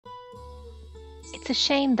It's a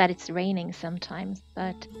shame that it's raining sometimes,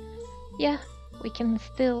 but yeah, we can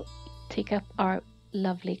still take up our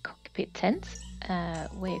lovely cockpit tents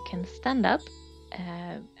where you can stand up.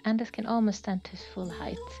 Anders can almost stand to his full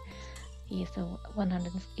height. He is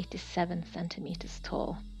 187 centimeters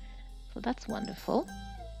tall, so that's wonderful.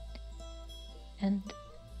 And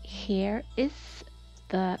here is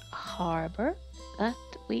the harbor that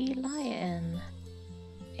we lie in.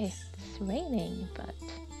 It's raining, but...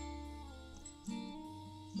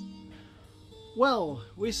 Well,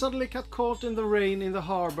 we suddenly got caught in the rain in the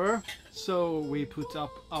harbor, so we put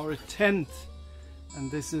up our tent. And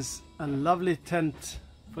this is a lovely tent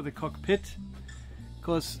for the cockpit,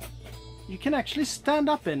 because you can actually stand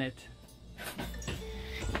up in it.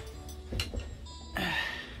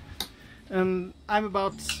 And I'm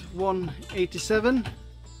about 187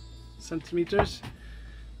 centimeters.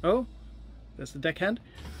 Oh, that's the deckhand.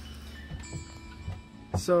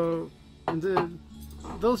 So in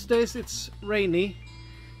those days it's rainy.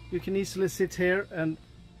 You can easily sit here, and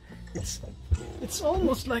it's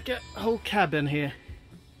almost like a whole cabin here.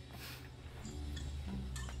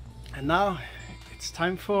 And now it's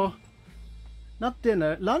time for not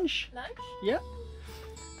dinner, lunch. Lunch? Yeah.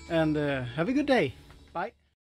 And have a good day. Bye.